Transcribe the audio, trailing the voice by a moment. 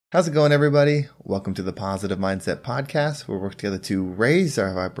How's it going, everybody? Welcome to the Positive Mindset Podcast, where we work together to raise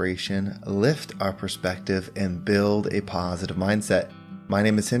our vibration, lift our perspective, and build a positive mindset. My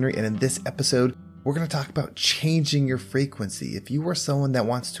name is Henry, and in this episode, we're going to talk about changing your frequency. If you are someone that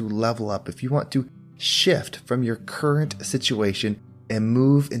wants to level up, if you want to shift from your current situation and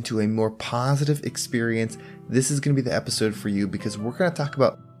move into a more positive experience, this is going to be the episode for you, because we're going to talk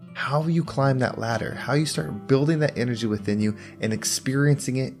about how you climb that ladder, how you start building that energy within you and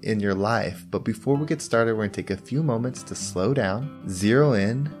experiencing it in your life. But before we get started, we're going to take a few moments to slow down, zero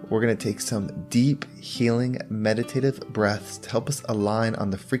in. We're going to take some deep, healing, meditative breaths to help us align on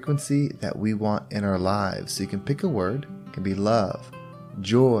the frequency that we want in our lives. So you can pick a word. It can be love,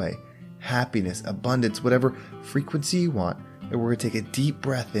 joy, happiness, abundance, whatever frequency you want. And we're going to take a deep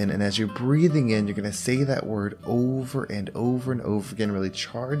breath in, and as you're breathing in, you're going to say that word over and over and over again, really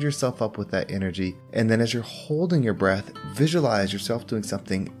charge yourself up with that energy. And then as you're holding your breath, visualize yourself doing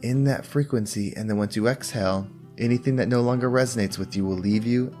something in that frequency. And then once you exhale, anything that no longer resonates with you will leave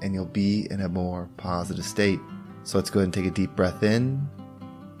you, and you'll be in a more positive state. So let's go ahead and take a deep breath in.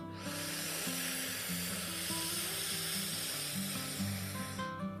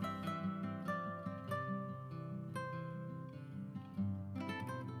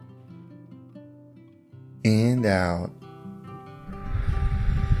 And out.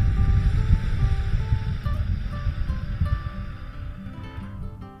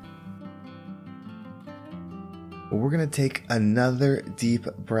 We're going to take another deep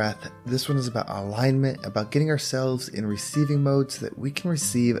breath. This one is about alignment, about getting ourselves in receiving mode so that we can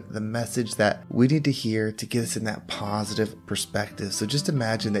receive the message that we need to hear to get us in that positive perspective. So just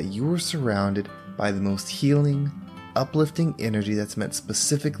imagine that you are surrounded by the most healing, uplifting energy that's meant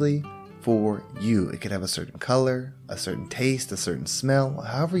specifically for you. It could have a certain color, a certain taste, a certain smell,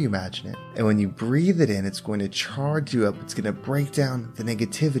 however you imagine it. And when you breathe it in, it's going to charge you up. It's going to break down the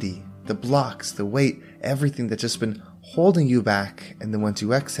negativity, the blocks, the weight, everything that's just been holding you back. And then once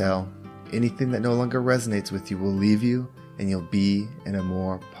you exhale, anything that no longer resonates with you will leave you, and you'll be in a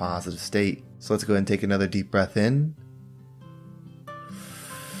more positive state. So let's go ahead and take another deep breath in.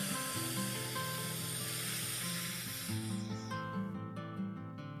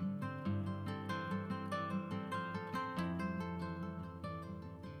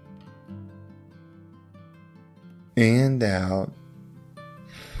 And out.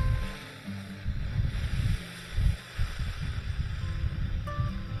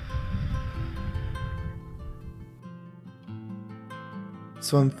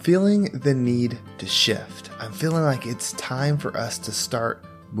 So I'm feeling the need to shift. I'm feeling like it's time for us to start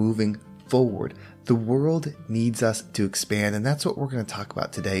moving forward. The world needs us to expand, and that's what we're going to talk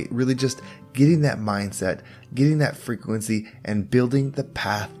about today. Really just getting that mindset, getting that frequency, and building the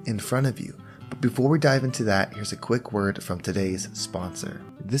path in front of you. But before we dive into that, here's a quick word from today's sponsor.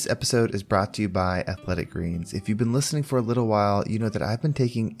 This episode is brought to you by Athletic Greens. If you've been listening for a little while, you know that I've been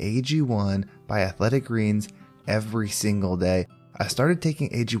taking AG1 by Athletic Greens every single day. I started taking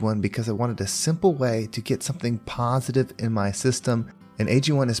AG1 because I wanted a simple way to get something positive in my system. And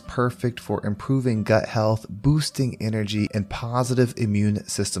AG1 is perfect for improving gut health, boosting energy, and positive immune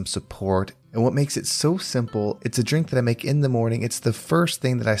system support. And what makes it so simple, it's a drink that I make in the morning. It's the first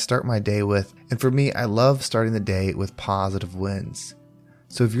thing that I start my day with. And for me, I love starting the day with positive wins.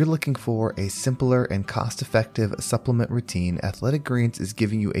 So if you're looking for a simpler and cost-effective supplement routine, Athletic Greens is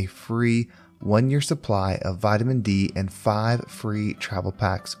giving you a free 1-year supply of vitamin D and 5 free travel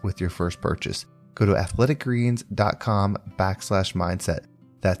packs with your first purchase. Go to athleticgreens.com/mindset.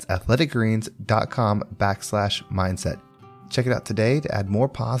 That's athleticgreens.com/mindset. Check it out today to add more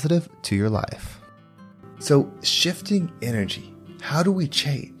positive to your life. So shifting energy, how do we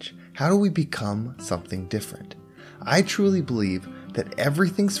change? How do we become something different? I truly believe that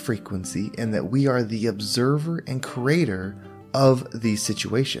everything's frequency and that we are the observer and creator of these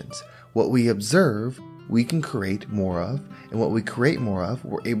situations. What we observe, we can create more of, and what we create more of,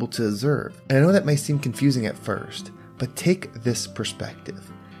 we're able to observe. And I know that may seem confusing at first, but take this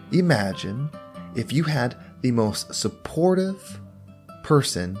perspective. Imagine if you had the most supportive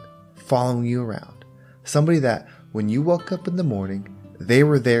person following you around. Somebody that when you woke up in the morning, they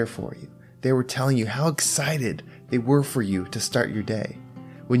were there for you. They were telling you how excited they were for you to start your day.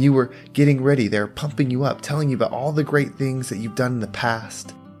 When you were getting ready, they were pumping you up, telling you about all the great things that you've done in the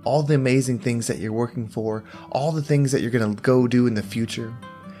past, all the amazing things that you're working for, all the things that you're going to go do in the future.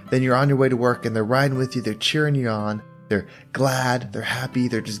 Then you're on your way to work and they're riding with you, they're cheering you on, they're glad, they're happy,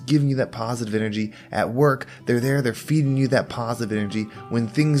 they're just giving you that positive energy. At work, they're there, they're feeding you that positive energy. When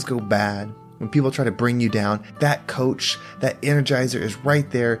things go bad, when people try to bring you down, that coach, that energizer is right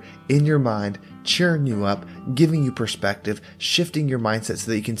there in your mind, cheering you up, giving you perspective, shifting your mindset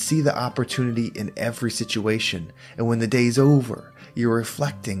so that you can see the opportunity in every situation. And when the day's over, you're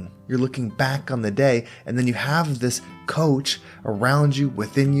reflecting, you're looking back on the day, and then you have this coach around you,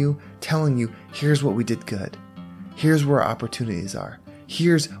 within you, telling you, here's what we did good. Here's where our opportunities are.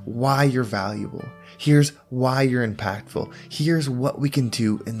 Here's why you're valuable. Here's why you're impactful. Here's what we can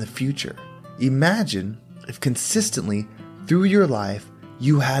do in the future. Imagine if consistently through your life,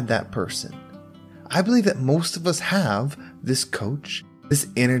 you had that person. I believe that most of us have this coach, this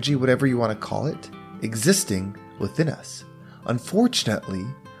energy, whatever you want to call it, existing within us. Unfortunately,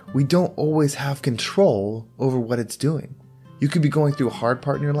 we don't always have control over what it's doing. You could be going through a hard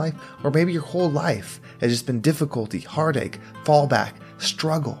part in your life, or maybe your whole life has just been difficulty, heartache, fallback,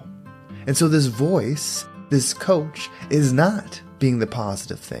 struggle. And so this voice, this coach, is not being the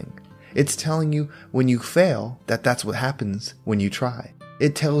positive thing. It's telling you when you fail that that's what happens when you try.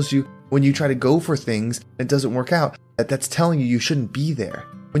 It tells you when you try to go for things and it doesn't work out, that's telling you shouldn't be there.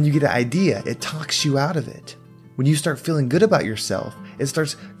 When you get an idea, it talks you out of it. When you start feeling good about yourself, it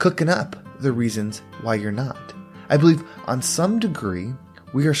starts cooking up the reasons why you're not. I believe on some degree,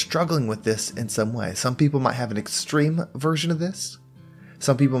 we are struggling with this in some way. Some people might have an extreme version of this.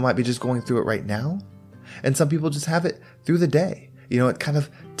 Some people might be just going through it right now. And some people just have it through the day. It kind of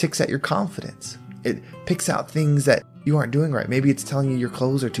ticks at your confidence. It picks out things that you aren't doing right. Maybe it's telling you your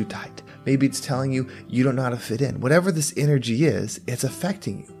clothes are too tight. Maybe it's telling you you don't know how to fit in. Whatever this energy is, it's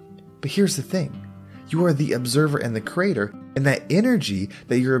affecting you. But here's the thing. You are the observer and the creator, and that energy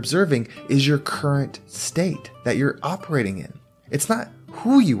that you're observing is your current state that you're operating in. It's not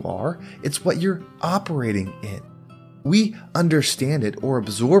who you are, it's what you're operating in. We understand it or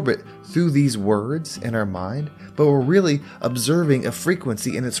absorb it through these words in our mind, but we're really observing a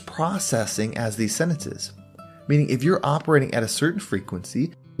frequency and it's processing as these sentences. Meaning if you're operating at a certain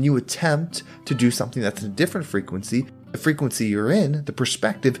frequency and you attempt to do something that's a different frequency, the frequency you're in, the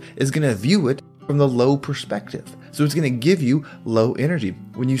perspective is going to view it from the low perspective. So it's going to give you low energy.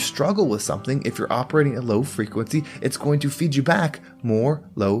 When you struggle with something, if you're operating at low frequency, it's going to feed you back more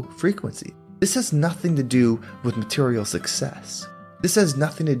low frequency. This has nothing to do with material success. This has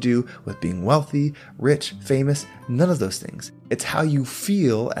nothing to do with being wealthy, rich, famous, none of those things. It's how you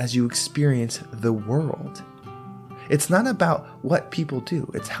feel as you experience the world. It's not about what people do,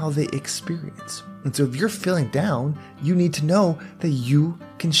 it's how they experience. And so if you're feeling down, you need to know that you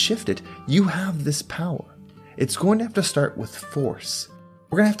can shift it. You have this power. It's going to have to start with force.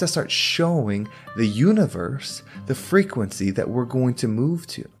 We're going to have to start showing the universe the frequency that we're going to move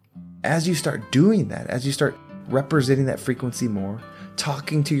to. As you start doing that, as you start representing that frequency more,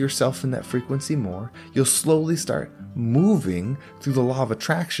 talking to yourself in that frequency more, you'll slowly start moving through the law of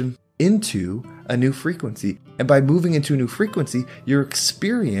attraction into a new frequency. And by moving into a new frequency, your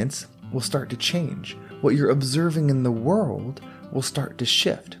experience will start to change. What you're observing in the world will start to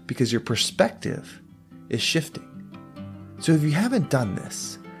shift because your perspective is shifting. So if you haven't done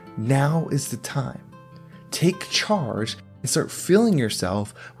this, now is the time. Take charge and start filling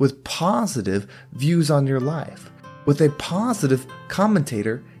yourself with positive views on your life, with a positive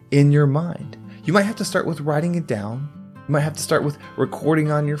commentator in your mind. You might have to start with writing it down. You might have to start with recording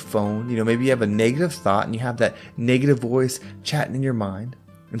on your phone. Maybe you have a negative thought and you have that negative voice chatting in your mind.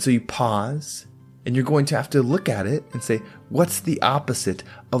 And so you pause and you're going to have to look at it and say, what's the opposite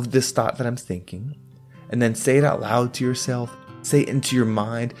of this thought that I'm thinking? And then say it out loud to yourself, say it into your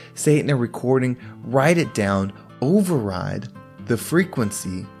mind, say it in a recording, write it down, override the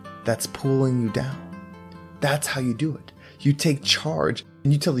frequency that's pulling you down. That's how you do it. You take charge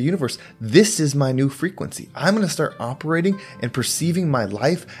and you tell the universe, this is my new frequency. I'm going to start operating and perceiving my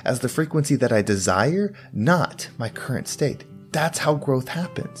life as the frequency that I desire, not my current state. That's how growth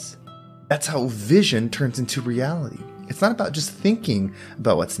happens. That's how vision turns into reality. It's not about just thinking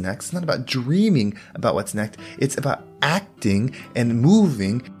about what's next. It's not about dreaming about what's next. It's about acting and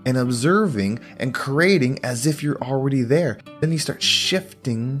moving and observing and creating as if you're already there. Then you start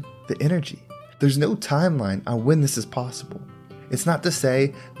shifting the energy. There's no timeline on when this is possible. It's not to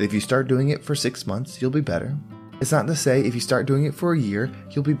say that if you start doing it for 6 months, you'll be better. It's not to say if you start doing it for a year,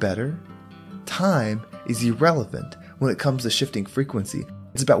 you'll be better. Time is irrelevant when it comes to shifting frequency.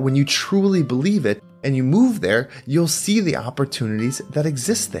 It's about when you truly believe it and you move there, you'll see the opportunities that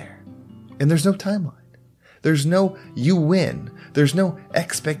exist there. And there's no timeline. There's no you win. There's no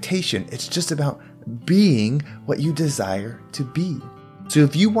expectation. It's just about being what you desire to be. So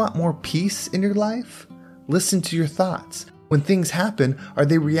if you want more peace in your life, listen to your thoughts. When things happen, are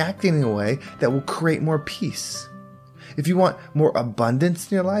they reacting in a way that will create more peace? If you want more abundance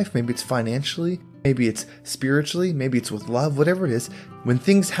in your life, maybe it's financially, Maybe it's spiritually, maybe it's with love, whatever it is. When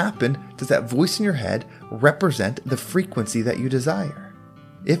things happen, does that voice in your head represent the frequency that you desire?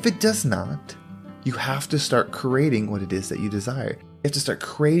 If it does not, you have to start creating what it is that you desire. You have to start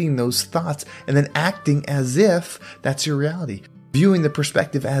creating those thoughts and then acting as if that's your reality. Viewing the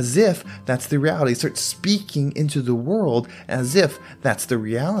perspective as if that's the reality. Start speaking into the world as if that's the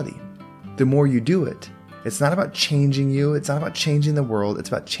reality. The more you do it, it's not about changing you. It's not about changing the world. It's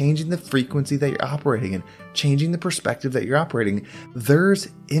about changing the frequency that you're operating in, changing the perspective that you're operating in. There's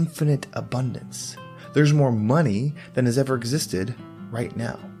infinite abundance. There's more money than has ever existed right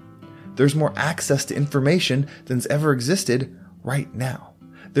now. There's more access to information than has ever existed right now.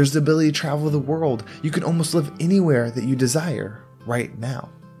 There's the ability to travel the world. You can almost live anywhere that you desire right now.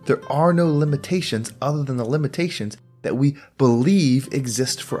 There are no limitations other than the limitations that we believe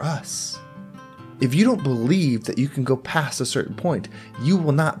exist for us. If you don't believe that you can go past a certain point, you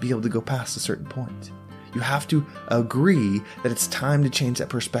will not be able to go past a certain point. You have to agree that it's time to change that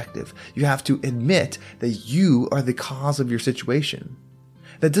perspective. You have to admit that you are the cause of your situation.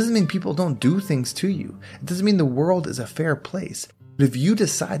 That doesn't mean people don't do things to you. It doesn't mean the world is a fair place. But if you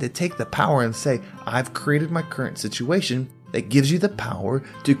decide to take the power and say, I've created my current situation, that gives you the power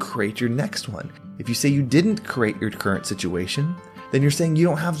to create your next one. If you say you didn't create your current situation, then you're saying you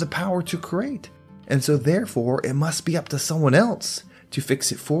don't have the power to create. And so therefore, it must be up to someone else to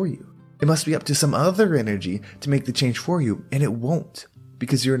fix it for you. It must be up to some other energy to make the change for you. And it won't,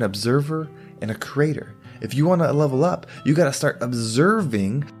 because you're an observer and a creator. If you want to level up, you got to start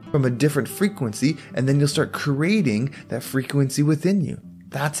observing from a different frequency, and then you'll start creating that frequency within you.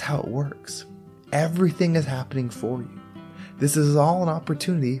 That's how it works. Everything is happening for you. This is all an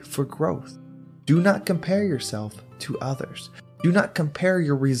opportunity for growth. Do not compare yourself to others. Do not compare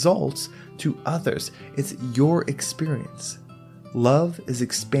your results to others. It's your experience. Love is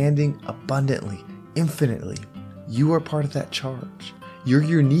expanding abundantly, infinitely. You are part of that charge. Your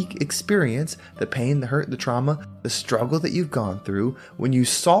unique experience, the pain, the hurt, the trauma, the struggle that you've gone through, when you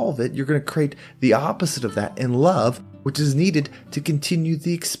solve it, you're going to create the opposite of that in love, which is needed to continue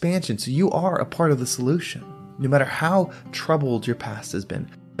the expansion. So you are a part of the solution. No matter how troubled your past has been,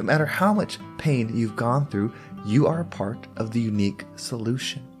 no matter how much pain you've gone through, you are a part of the unique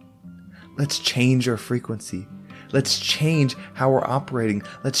solution. Let's change our frequency. Let's change how we're operating.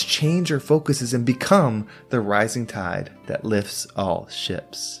 Let's change our focuses and become the rising tide that lifts all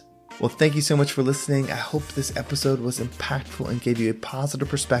ships. Well, thank you so much for listening. I hope this episode was impactful and gave you a positive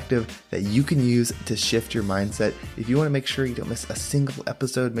perspective that you can use to shift your mindset. If you want to make sure you don't miss a single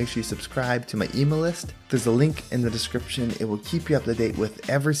episode, make sure you subscribe to my email list. There's a link in the description. It will keep you up to date with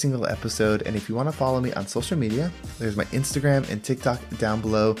every single episode. And if you want to follow me on social media, there's my Instagram and TikTok down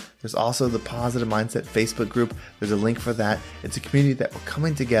below. There's also the Positive Mindset Facebook group. There's a link for that. It's a community that we're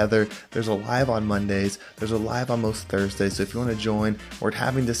coming together. There's a live on Mondays. There's a live on most Thursdays. So if you want to join, we're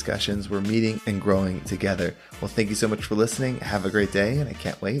having discussions. We're meeting and growing together. Well, thank you so much for listening. Have a great day, and I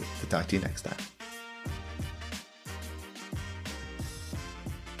can't wait to talk to you next time.